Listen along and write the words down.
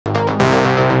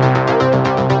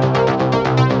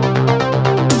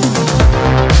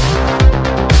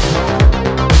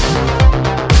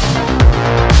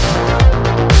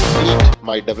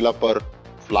developer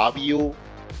Flavio.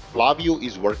 Flavio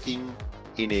is working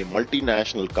in a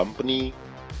multinational company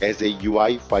as a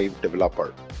UI5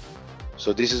 developer.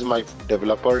 So this is my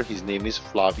developer, his name is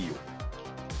Flavio.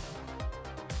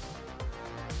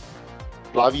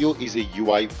 Flavio is a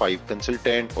UI5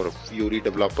 consultant or a Fiori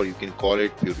developer, you can call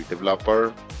it Fiori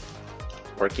developer,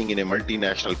 working in a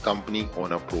multinational company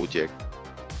on a project.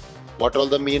 What are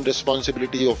the main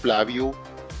responsibility of Flavio?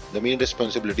 The main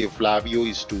responsibility of Flavio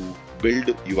is to build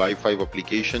UI5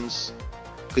 applications,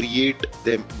 create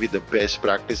them with the best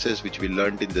practices which we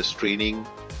learned in this training,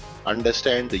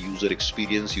 understand the user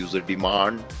experience, user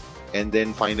demand, and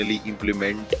then finally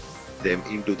implement them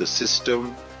into the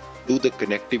system, do the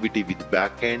connectivity with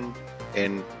backend,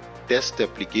 and test the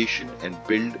application and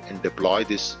build and deploy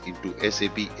this into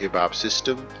SAP ABAP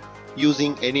system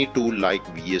using any tool like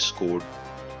VS Code.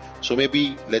 So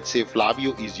maybe let's say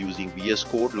Flavio is using VS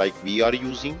Code like we are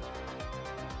using.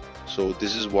 So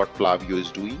this is what Flavio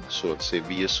is doing. So let's say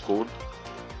VS Code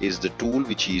is the tool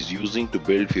which he is using to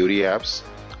build Fiori apps.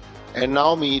 And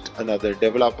now meet another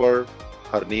developer.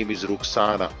 Her name is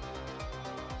Ruxana.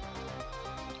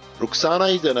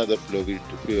 Ruxana is another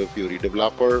Fiori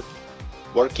developer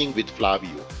working with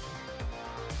Flavio.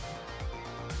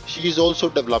 She is also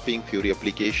developing Fiori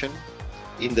application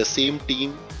in the same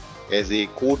team as a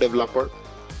co-developer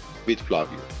with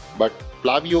Flavio. But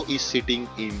Flavio is sitting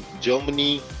in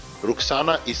Germany,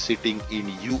 Ruxana is sitting in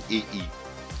UAE.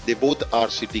 They both are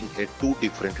sitting at two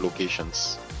different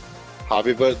locations.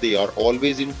 However, they are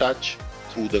always in touch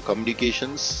through the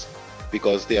communications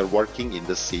because they are working in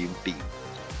the same team.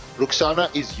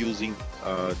 Ruxana is using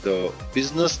the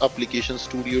Business Application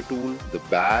Studio tool, the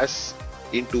BAS,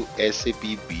 into SAP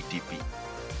BTP.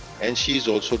 And she is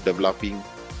also developing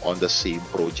on the same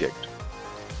project.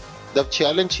 The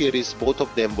challenge here is both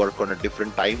of them work on a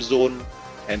different time zone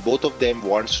and both of them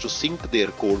wants to sync their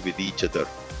code with each other.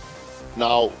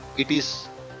 Now it is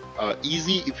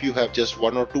easy if you have just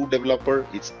one or two developer.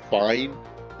 It's fine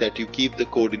that you keep the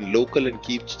code in local and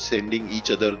keep sending each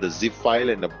other the zip file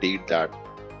and update that.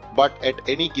 But at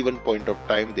any given point of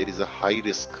time there is a high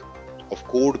risk of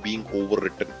code being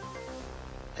overwritten,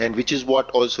 and which is what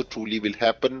also truly will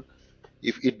happen.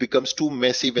 If it becomes too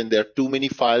messy, when there are too many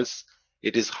files,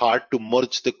 it is hard to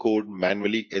merge the code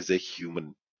manually as a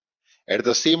human. At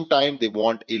the same time, they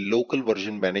want a local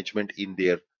version management in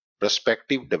their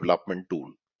respective development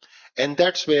tool. And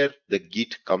that's where the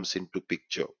Git comes into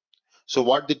picture. So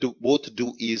what they both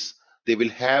do is they will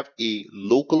have a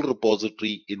local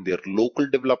repository in their local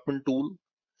development tool.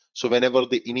 So whenever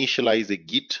they initialize a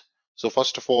Git, so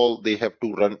first of all, they have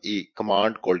to run a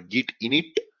command called git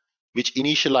init, which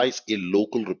initialize a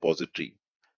local repository.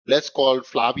 Let's call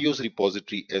Flavio's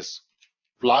repository as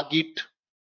flagit,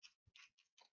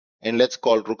 and let's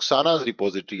call Ruxana's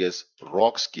repository as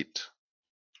rocksgit.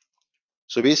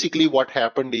 So basically what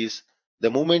happened is the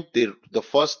moment the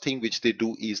first thing which they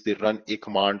do is they run a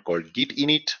command called git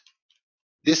init.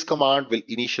 This command will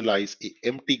initialize an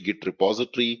empty Git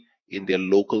repository in their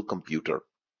local computer,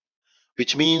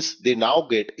 which means they now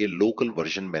get a local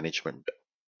version management.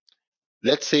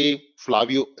 Let's say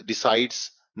Flavio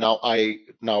decides now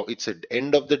it's at the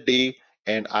end of the day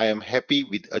and I am happy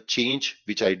with a change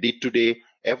which I did today.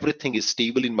 Everything is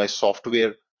stable in my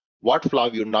software. What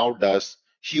Flavio now does,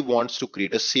 he wants to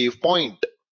create a save point.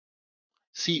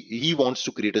 See, he wants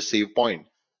to create a save point.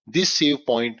 This save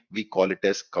point, we call it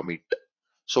as commit.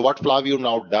 So what Flavio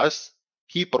now does,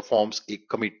 he performs a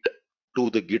commit to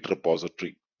the Git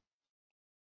repository.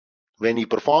 When he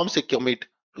performs a commit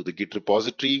to the Git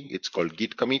repository, it's called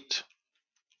git commit.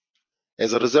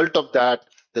 As a result of that,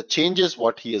 the changes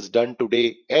what he has done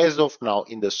today as of now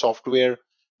in the software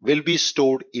will be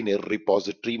stored in a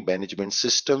repository management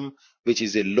system, which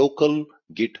is a local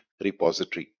Git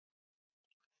repository.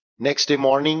 Next day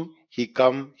morning, he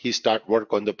start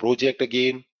work on the project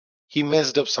again. He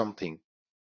messed up something.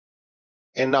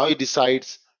 And now he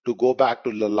decides to go back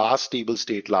to the last stable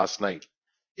state last night.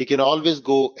 He can always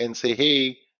go and say,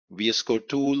 hey, VS Code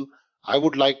tool, I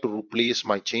would like to replace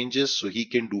my changes, so he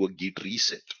can do a git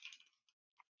reset.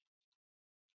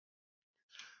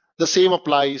 The same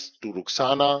applies to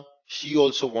Ruxana. She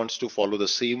also wants to follow the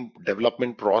same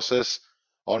development process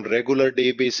on regular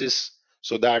day basis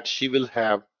so that she will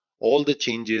have all the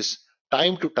changes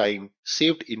time to time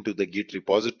saved into the Git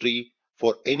repository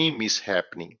for any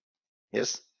mishappening.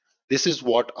 Yes, this is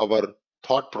what our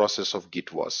thought process of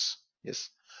Git was. Yes.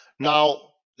 Now,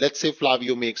 let's say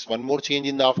Flavio makes one more change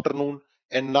in the afternoon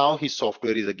and now his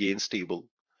software is again stable.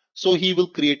 So he will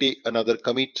create another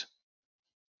commit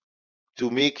to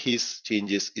make his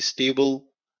changes stable,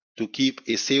 to keep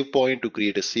a save point, to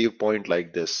create a save point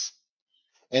like this.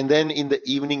 And then in the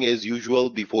evening, as usual,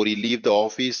 before he leave the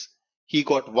office, he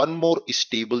got one more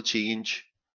stable change.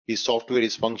 His software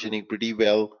is functioning pretty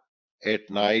well at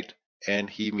night, and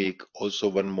he make also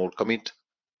one more commit.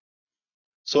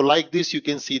 So like this, you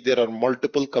can see there are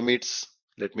multiple commits.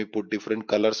 Let me put different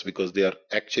colors because they are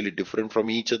actually different from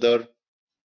each other.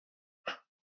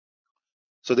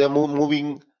 So they are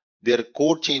moving their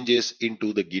code changes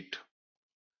into the Git.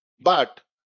 But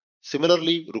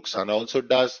similarly, Ruxana also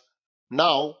does.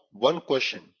 Now, one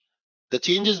question. The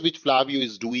changes which Flavio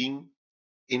is doing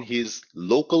in his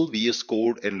local VS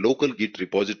Code and local Git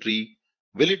repository,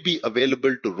 will it be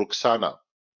available to Ruxana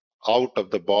out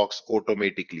of the box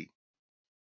automatically?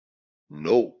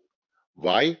 No.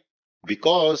 Why?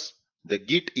 Because the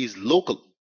Git is local.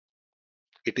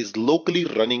 It is locally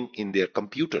running in their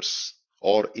computers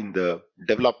or in the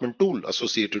development tool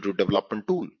associated to development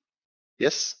tool.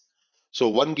 Yes. So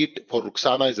one Git for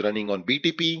Ruxana is running on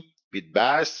BTP with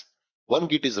Bash. One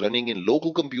Git is running in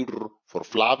local computer for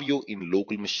Flavio in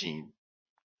local machine.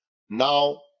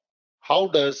 Now, how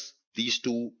does these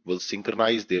two will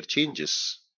synchronize their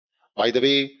changes? By the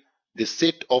way, this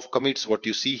set of commits, what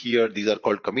you see here, these are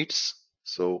called commits.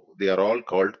 So they are all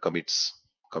called commits.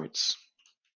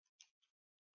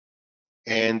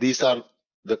 And these are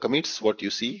the commits, what you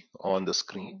see on the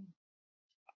screen.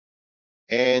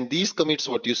 And these commits,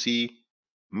 what you see,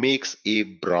 makes a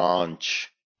branch.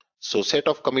 So set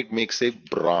of commit makes a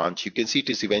branch. You can see it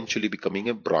is eventually becoming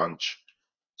a branch.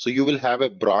 So you will have a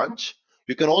branch.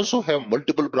 You can also have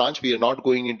multiple branch. We are not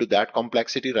going into that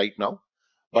complexity right now,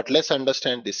 but let's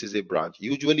understand this is a branch.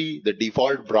 Usually the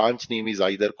default branch name is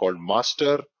either called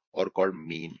master or called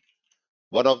main.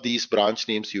 One of these branch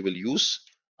names you will use,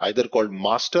 either called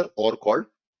master or called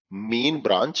main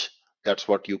branch. That's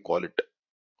what you call it.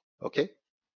 Okay.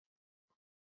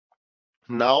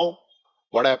 Now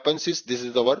what happens is this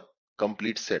is our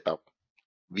complete setup.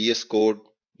 VS Code,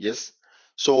 yes.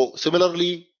 So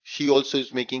similarly, she also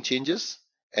is making changes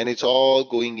and it's all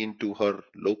going into her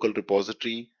local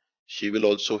repository. She will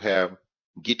also have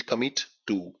Git commit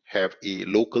to have a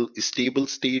local stable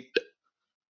state.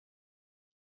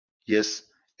 Yes.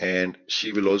 And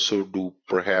she will also do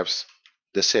perhaps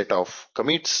the set of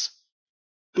commits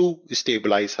to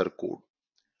stabilize her code.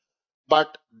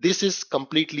 But this is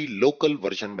completely local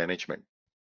version management.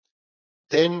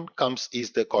 Then comes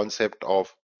is the concept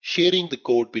of sharing the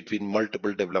code between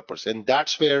multiple developers, and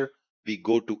that's where we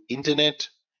go to internet,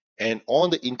 and on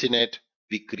the internet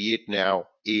we create now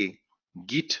a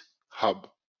GitHub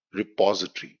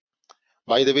repository.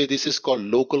 By the way, this is called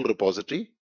local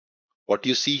repository. What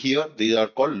you see here, these are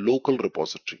called local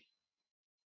repository.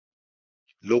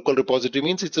 Local repository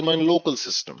means it's in my local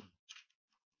system.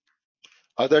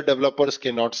 Other developers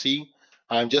cannot see.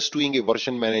 I'm just doing a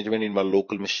version management in my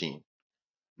local machine.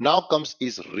 Now comes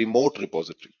is remote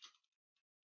repository,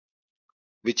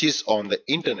 which is on the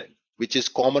internet, which is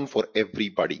common for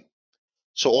everybody.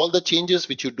 So all the changes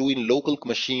which you do in local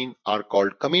machine are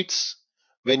called commits.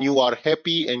 When you are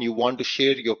happy and you want to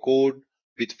share your code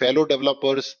with fellow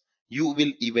developers, you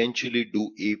will eventually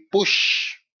do a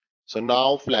push. So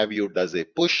now Flavio does a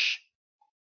push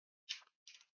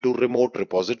to remote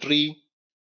repository,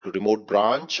 to remote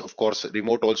branch. Of course,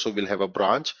 remote also will have a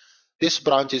branch. This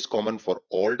branch is common for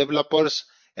all developers,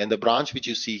 and the branch which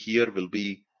you see here will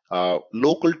be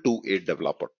local to a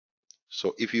developer.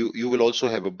 So if you will also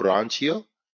have a branch here,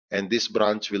 and this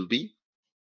branch will be,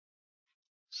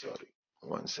 sorry,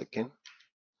 one second.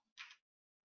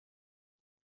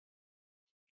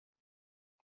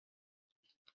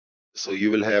 So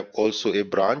you will have also a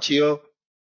branch here,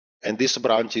 and this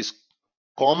branch is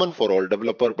common for all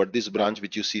developer, but this branch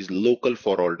which you see is local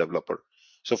for all developer.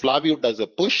 So Flavio does a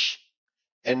push,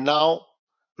 and now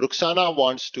Ruxana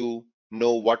wants to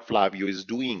know what Flavio is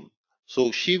doing.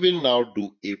 So she will now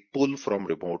do a pull from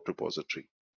remote repository.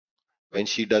 When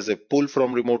she does a pull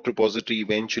from remote repository,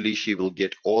 eventually she will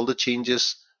get all the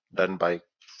changes done by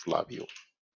Flavio.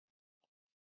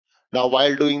 Now,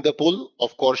 while doing the pull,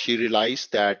 of course, she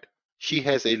realized that she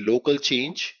has a local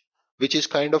change, which is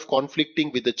kind of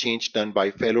conflicting with the change done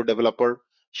by fellow developer.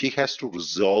 She has to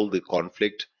resolve the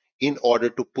conflict in order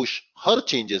to push her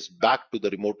changes back to the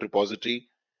remote repository.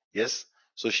 Yes.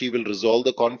 So she will resolve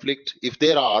the conflict and if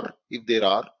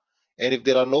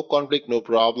there are no conflict, no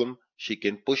problem. She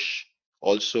can push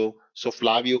also. So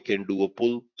Flavio can do a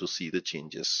pull to see the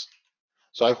changes.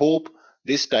 So I hope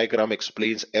this diagram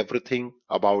explains everything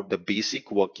about the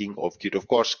basic working of Git. Of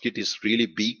course, Git is really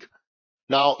big.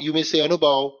 Now you may say,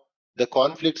 Anubhav, the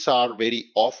conflicts are very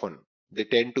often. They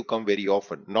tend to come very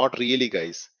often. Not really,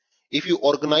 guys. If you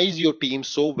organize your team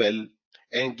so well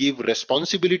and give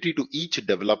responsibility to each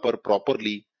developer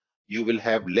properly, you will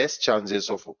have less chances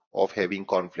of having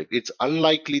conflict. It's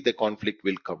unlikely the conflict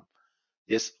will come.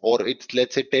 Yes, or it's,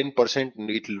 let's say, 10%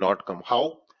 it will not come.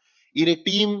 How? In a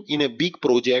team, in a big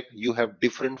project, you have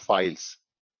different files: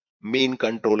 main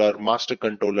controller, master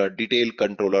controller, detail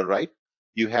controller, right?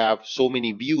 You have so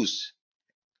many views.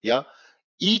 Yeah,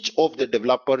 each of the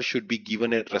developers should be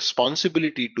given a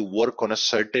responsibility to work on a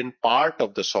certain part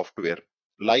of the software.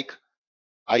 Like,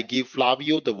 I give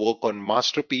Flavio the work on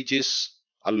master pages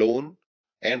alone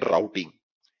and routing,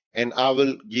 and I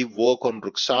will give work on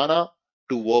Ruxana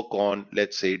to work on,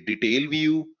 let's say, detail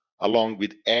view along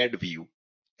with add view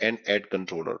and add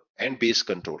controller and base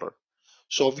controller.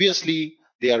 So obviously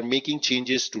they are making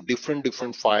changes to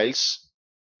different files,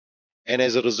 and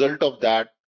as a result of that,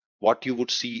 what you would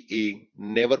see a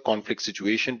never conflict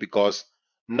situation, because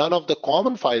none of the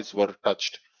common files were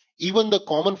touched. Even the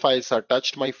common files are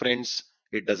touched, my friends,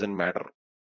 it doesn't matter.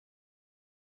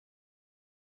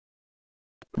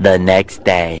 The next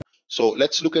day. So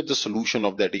let's look at the solution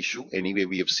of that issue. Anyway,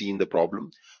 we have seen the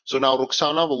problem. So now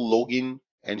Roxana will log in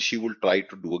and she will try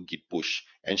to do a Git push,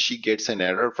 and she gets an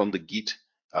error from the Git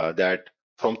that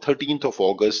from 13th of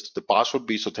August, the password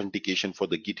based authentication for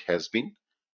the Git has been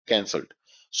cancelled.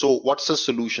 So what's the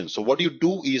solution? So what you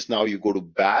do is, now you go to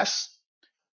bash,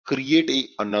 create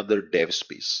another dev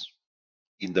space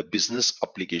in the business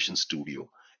application studio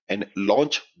and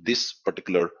launch this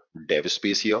particular dev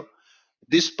space here.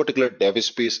 This particular dev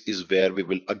space is where we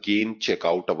will again check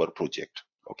out our project.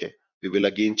 Okay, we will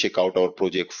again check out our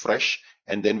project fresh,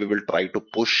 and then we will try to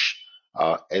push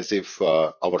as if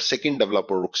our second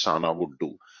developer Ruxana would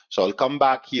do. So I'll come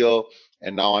back here,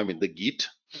 and now I'm in the Git.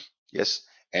 Yes,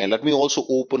 and let me also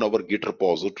open our Git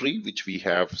repository, which we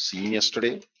have seen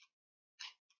yesterday.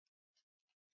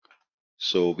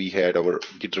 So we had our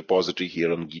Git repository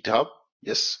here on GitHub.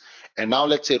 Yes. And now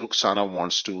let's say Ruxana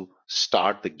wants to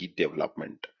start the Git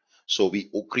development. So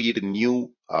we create a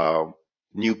new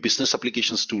business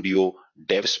application studio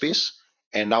dev space.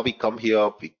 And now we come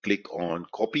here, we click on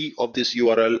copy of this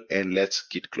URL, and let's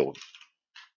git clone.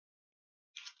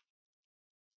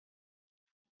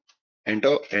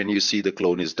 Enter, and you see the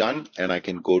clone is done. And I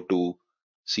can go to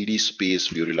cd space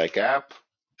Fury like app,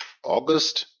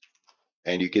 August,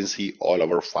 and you can see all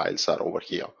our files are over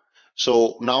here.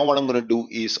 So now what I'm going to do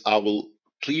is I will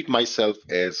treat myself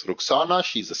as Ruxana.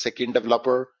 She's the second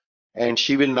developer, and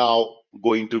she will now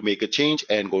going to make a change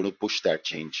and going to push that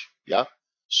change. Yeah.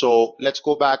 So let's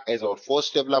go back as our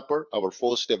first developer. Our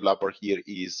first developer here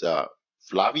is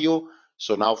Flavio.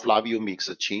 So now Flavio makes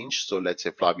a change. So let's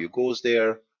say Flavio goes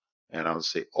there, and I'll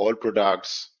say all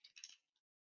products,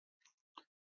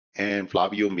 and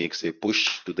Flavio makes a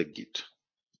push to the Git.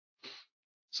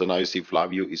 So now you see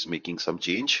Flavio is making some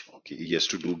change. Okay, he has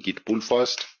to do git pull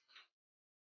first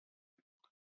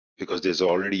because there's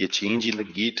already a change in the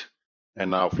Git,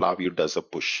 and now Flavio does a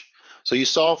push. So you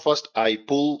saw first I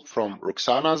pull from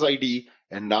Roxana's ID,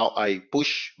 and now I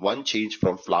push one change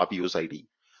from Flavio's ID.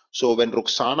 So when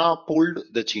Roxana pulled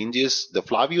the changes, the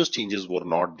Flavio's changes were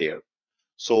not there.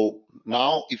 So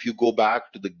now if you go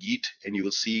back to the Git, and you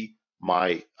will see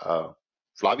my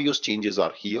Flavio's changes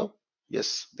are here.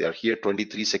 Yes, they are here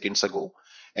 23 seconds ago.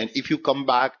 And if you come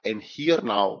back and here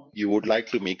now, you would like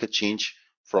to make a change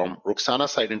from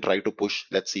Roxana's side and try to push,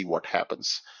 let's see what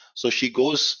happens. So she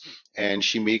goes and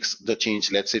she makes the change,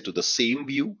 let's say, to the same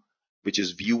view, which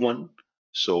is view one.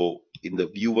 So in the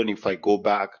view one, if I go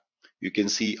back, you can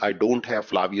see I don't have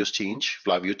Flavio's change.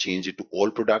 Flavio changed it to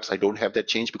all products. I don't have that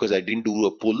change because I didn't do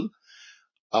a pull.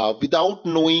 Without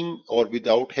knowing or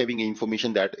without having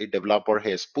information that a developer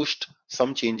has pushed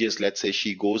some changes, let's say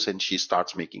she goes and she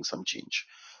starts making some change.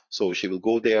 So she will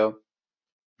go there,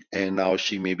 and now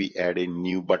she maybe add a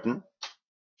new button,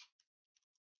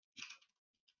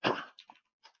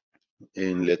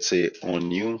 and let's say on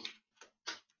new,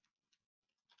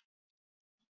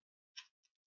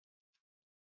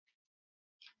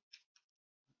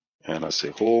 and I say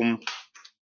home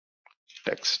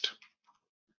text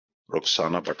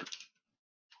Roxana button.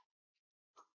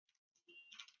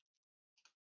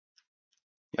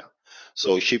 Yeah.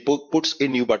 So she puts a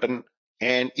new button,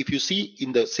 and if you see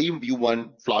in the same view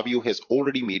one, Flavio has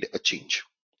already made a change,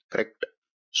 correct?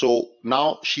 So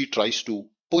now she tries to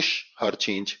push her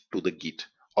change to the Git.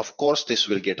 Of course, this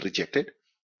will get rejected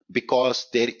because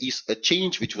there is a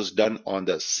change which was done on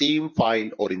the same file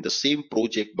or in the same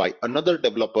project by another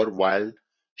developer while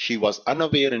she was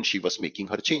unaware and she was making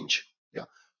her change. Yeah.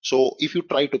 So if you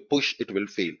try to push, it will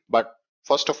fail. But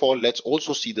first of all, let's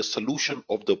also see the solution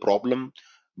of the problem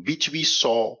which we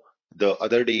saw the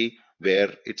other day,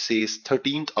 where it says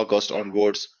 13th August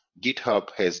onwards, GitHub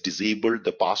has disabled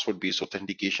the password based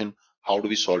authentication. How do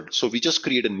we solve it? So we just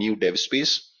create a new dev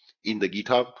space in the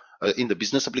GitHub, in the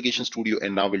business application studio,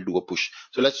 and now we'll do a push.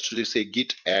 So let's just say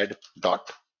git add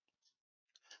dot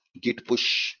git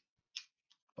push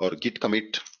or git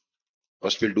commit.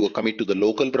 First we'll do a commit to the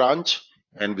local branch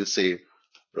and we'll say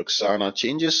Roxana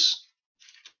changes,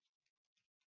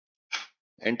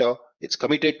 enter. It's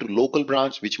committed to local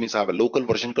branch, which means I have a local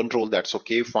version control. That's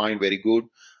okay, fine, very good.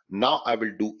 Now I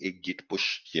will do a git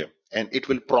push here and it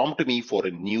will prompt me for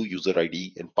a new user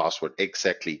ID and password.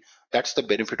 Exactly. That's the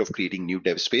benefit of creating new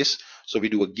dev space. So we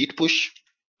do a git push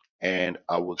and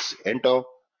I will enter,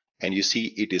 and you see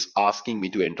it is asking me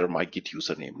to enter my git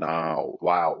username now.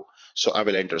 Wow. So I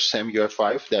will enter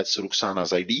SamUI5, that's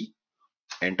Ruxana's ID,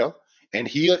 enter. And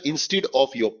here instead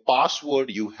of your password,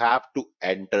 you have to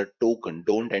enter token.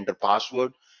 Don't enter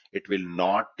password. It will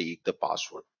not take the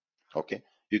password. Okay.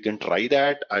 You can try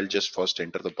that. I'll just first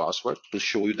enter the password to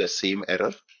show you the same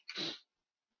error.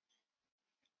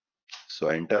 So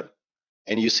enter.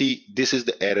 And you see, this is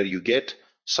the error you get.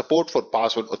 Support for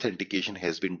password authentication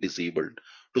has been disabled.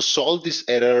 To solve this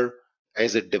error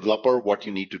as a developer, what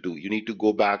you need to do, you need to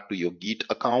go back to your Git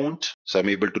account. So I'm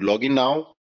able to log in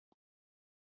now.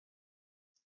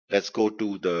 Let's go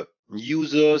to the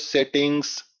user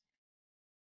settings,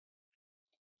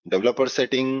 developer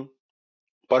setting,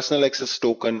 personal access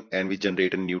token, and we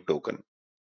generate a new token.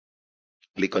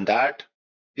 Click on that.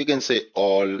 You can say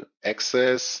all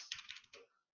access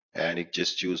and it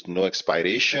just choose no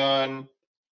expiration.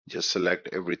 Just select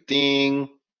everything.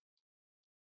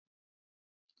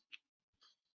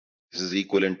 This is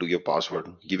equivalent to your password,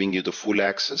 giving you the full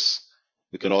access.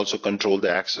 You can also control the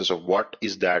access of what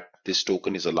is that this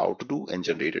token is allowed to do and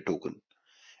generate a token.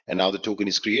 And now the token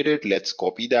is created. Let's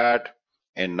copy that.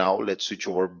 And now let's switch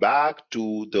over back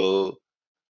to the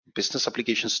business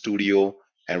application studio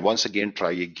and once again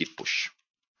try a git push.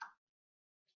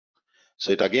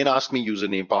 So it again asks me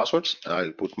username passwords.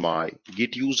 I'll put my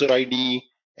git user ID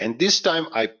and this time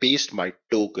I paste my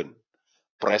token.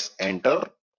 Press enter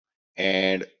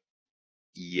and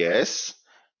yes.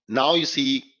 Now you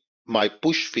see my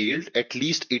push failed. At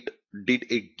least it did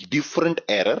a different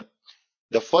error.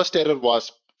 The first error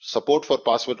was support for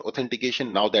password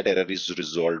authentication. Now that error is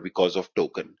resolved because of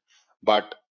token.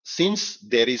 But since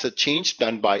there is a change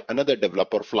done by another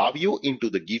developer, Flavio, into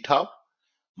the GitHub,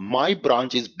 my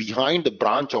branch is behind the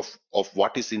branch of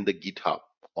what is in the GitHub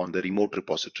on the remote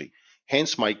repository.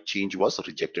 Hence, my change was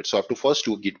rejected. So I have to first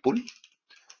do a git pull.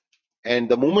 And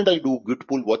the moment I do git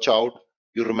pull, watch out.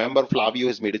 You remember Flavio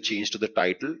has made a change to the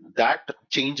title. That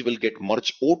change will get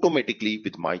merged automatically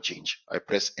with my change. I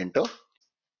press enter.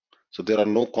 So there are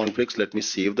no conflicts. Let me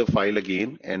save the file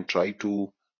again and try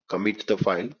to commit the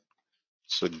file.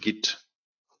 So git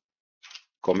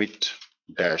commit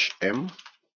 -m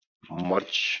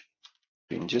merge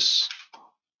changes.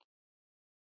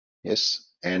 Yes.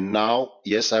 And now,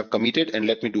 yes, I've committed and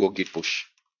let me do a git push.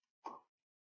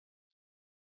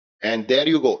 And there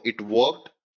you go. It worked.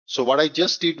 So what I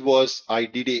just did was I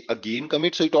did a again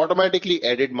commit. So it automatically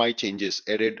added my changes,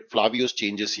 added Flavio's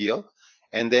changes here.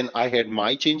 And then I had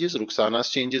my changes,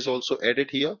 Ruxana's changes also added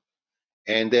here.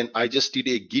 And then I just did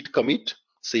a git commit,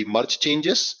 say merge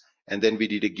changes, and then we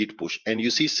did a git push. And you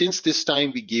see, since this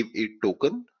time we gave a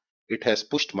token, it has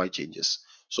pushed my changes.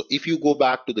 So if you go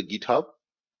back to the GitHub,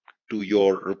 to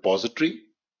your repository,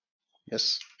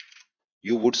 yes,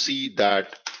 you would see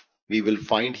that we will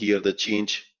find here the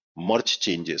change merge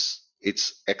changes.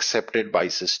 It's accepted by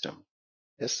system.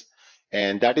 Yes.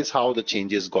 And that is how the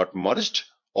changes got merged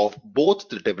of both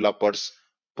the developers,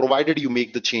 provided you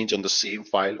make the change on the same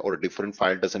file or a different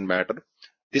file, doesn't matter.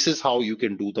 This is how you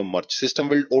can do the merge. System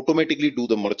will automatically do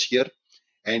the merge here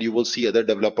and you will see other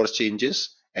developers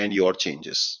changes and your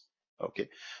changes. Okay.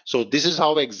 So this is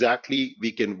how exactly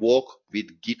we can work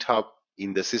with GitHub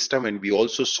in the system, and we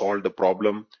also solve the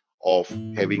problem of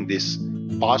having this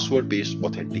password based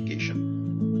authentication.